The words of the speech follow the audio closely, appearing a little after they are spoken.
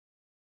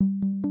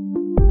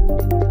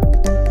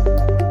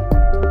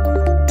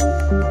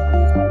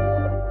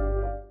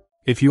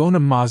If you own a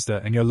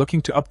Mazda and you're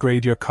looking to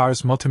upgrade your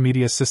car's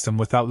multimedia system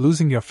without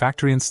losing your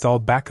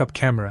factory-installed backup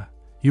camera,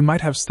 you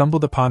might have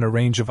stumbled upon a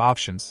range of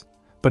options,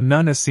 but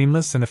none as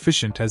seamless and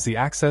efficient as the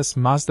Axxess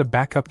Mazda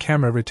Backup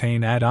Camera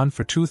Retain add-on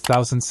for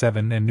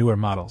 2007 and newer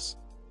models.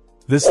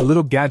 This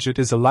little gadget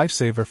is a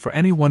lifesaver for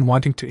anyone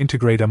wanting to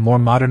integrate a more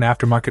modern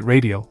aftermarket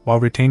radio while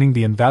retaining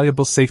the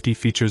invaluable safety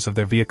features of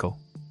their vehicle.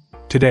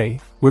 Today,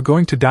 we're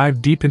going to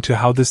dive deep into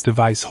how this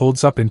device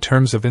holds up in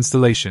terms of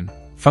installation,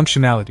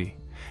 functionality,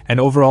 and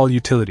overall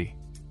utility.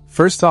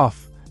 First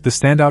off, the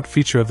standout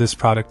feature of this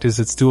product is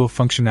its dual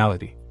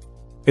functionality.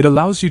 It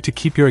allows you to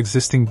keep your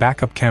existing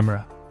backup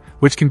camera,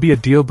 which can be a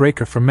deal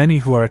breaker for many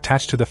who are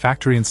attached to the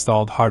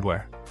factory-installed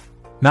hardware.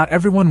 Not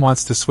everyone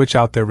wants to switch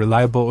out their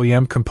reliable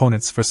OEM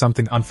components for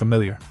something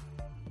unfamiliar.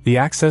 The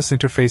Axxess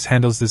interface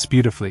handles this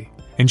beautifully,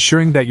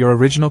 ensuring that your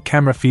original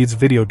camera feeds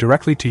video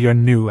directly to your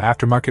new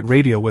aftermarket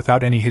radio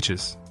without any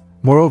hitches.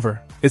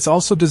 Moreover, it's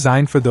also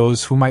designed for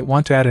those who might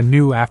want to add a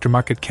new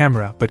aftermarket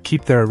camera but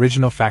keep their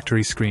original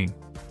factory screen.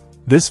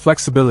 This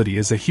flexibility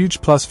is a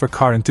huge plus for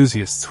car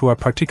enthusiasts who are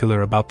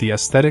particular about the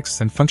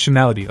aesthetics and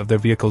functionality of their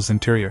vehicle's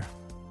interior.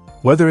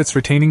 Whether it's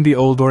retaining the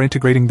old or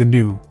integrating the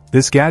new,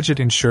 this gadget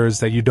ensures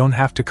that you don't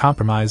have to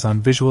compromise on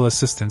visual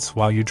assistance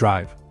while you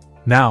drive.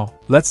 Now,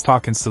 let's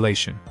talk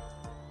installation.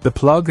 The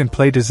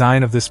plug-and-play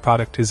design of this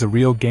product is a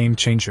real game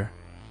changer.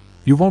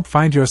 You won't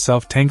find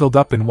yourself tangled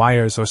up in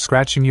wires or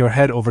scratching your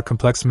head over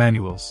complex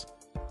manuals.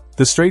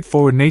 The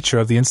straightforward nature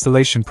of the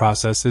installation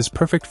process is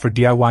perfect for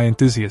DIY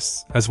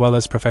enthusiasts as well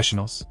as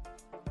professionals.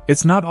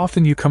 It's not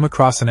often you come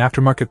across an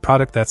aftermarket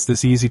product that's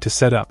this easy to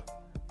set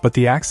up, but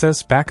the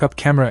Axxess Backup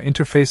Camera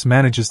interface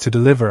manages to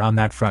deliver on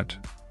that front.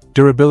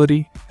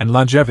 Durability and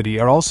longevity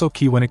are also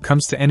key when it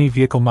comes to any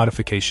vehicle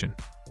modification.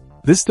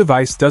 This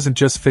device doesn't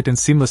just fit in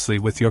seamlessly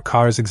with your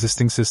car's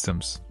existing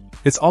systems,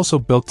 it's also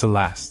built to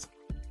last.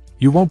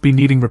 You won't be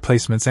needing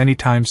replacements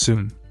anytime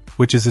soon,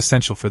 which is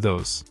essential for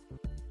those.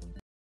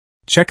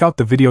 Check out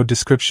the video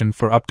description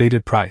for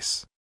updated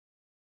price.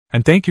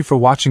 And thank you for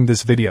watching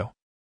this video.